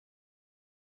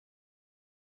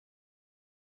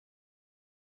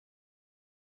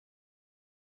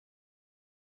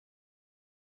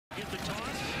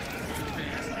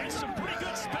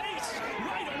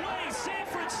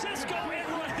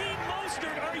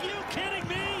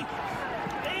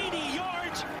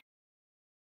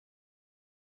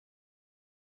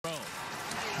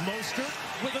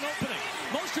Mostert with an opening.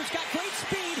 Mostert's got great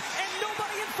speed and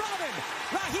nobody in front of him.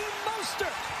 Raheem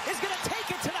Mostert is going to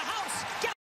take it to the house.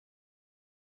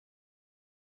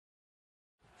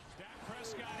 Dak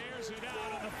Prescott airs it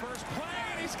out on the first play,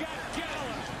 and he's got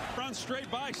Gallup. Run straight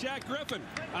by Shaquill Griffin.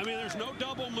 I mean, there's no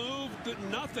double move,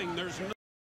 nothing. There's no.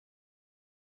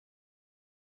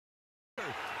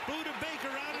 Budda Baker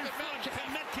out in front.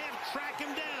 Can Metcalf track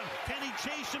him down? Can he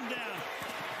chase him down?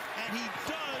 And he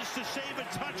does to save a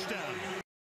touchdown.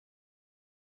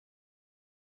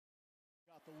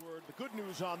 Got the word, the good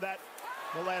news on that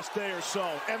the last day or so.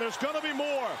 And there's going to be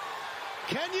more.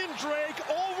 Kenyan Drake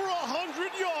over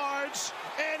 100 yards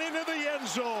and into the end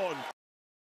zone.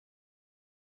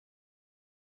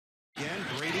 Again,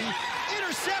 Brady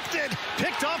intercepted,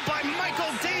 picked off by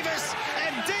Michael Davis,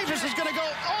 and Davis is going to go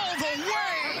all the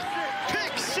way.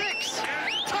 Pick six,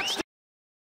 touchdown.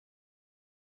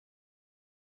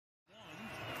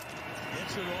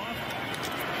 Gets it off.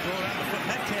 Throw it out the foot.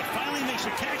 Metcalf finally makes a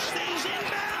catch. Stays in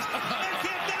bounds.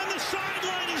 Metcalf down the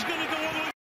sideline. He's going to go all the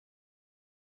way.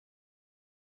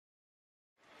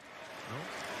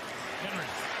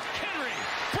 Henry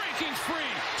breaking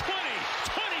free. 20,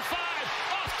 25,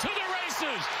 off to the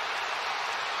races.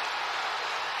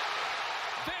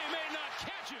 They may not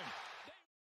catch him.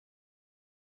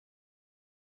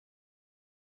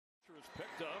 Is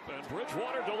picked up, and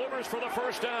Bridgewater delivers for the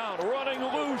first down. Running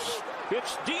loose.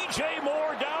 It's DJ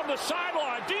Moore down the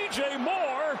sideline. DJ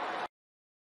Moore.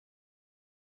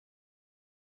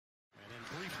 And then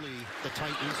briefly, the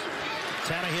Titans.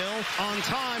 Tannehill on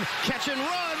time. Catch and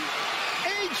run.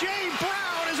 A.J.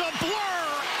 Brown is a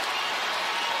blur.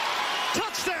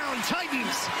 Touchdown,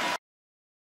 Titans.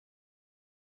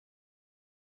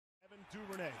 Devin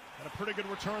Duvernay had a pretty good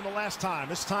return the last time.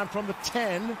 This time from the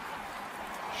 10.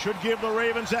 Should give the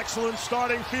Ravens excellent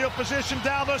starting field position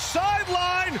down the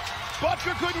sideline.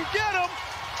 Butker couldn't get him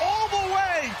all the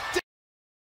way.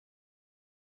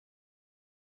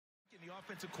 The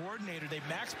offensive coordinator, they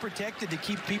max protected to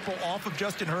keep people off of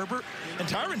Justin Herbert, and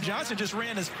Tyron Johnson just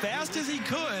ran as fast as he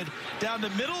could down the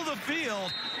middle of the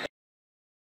field.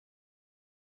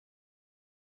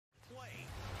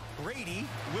 Brady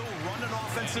will run an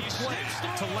offensive play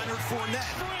to Leonard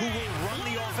Fournette, who will run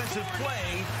the offensive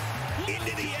play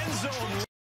into the end zone.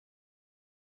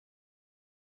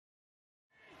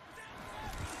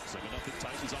 7-0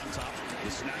 Titans on top. The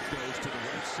snap goes to the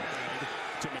right side.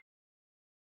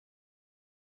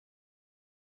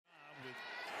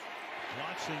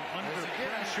 Watson under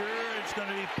pressure. It's going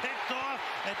to be picked off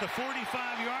at the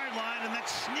 45-yard line, and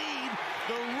that's Sneed,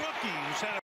 the rookie, who's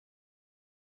had a...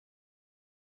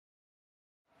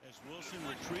 As Wilson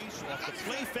retreats off the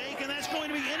play fake, and that's going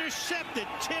to be intercepted,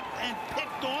 tipped, and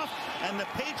picked off, and the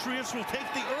Patriots will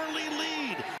take the early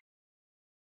lead.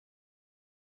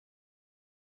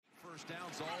 First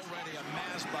down's already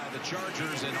amassed by the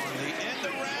Chargers, and on the end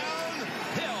around,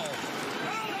 Hill.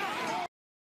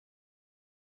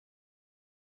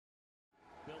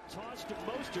 Toss to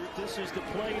Mostert. This is the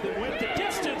play that went the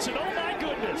distance, and oh my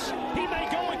goodness, he may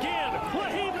go again.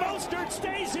 Raheem Mostert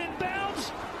stays in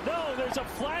bounds. No, there's a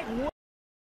flag. From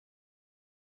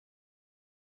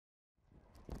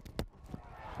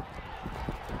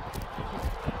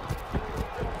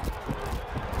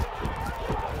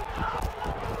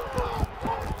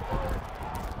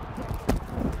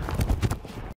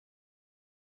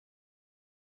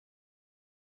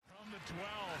the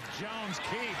 12, Jones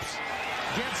keeps.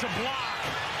 Gets a block,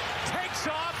 takes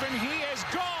off, and he is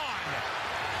gone.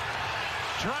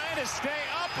 Trying to stay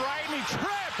upright, and he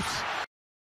trips.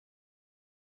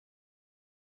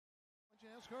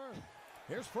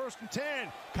 Here's 1st and 10.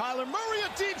 Kyler Murray, a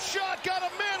deep shot, got a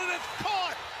man, and it's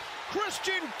caught.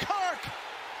 Christian Kirk.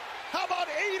 How about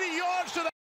 80 yards to the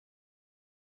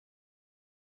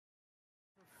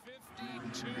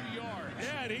 52 yards.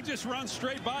 Yeah, and he just runs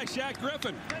straight by Shaquill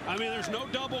Griffin. I mean, there's no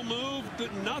double move,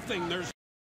 nothing. There's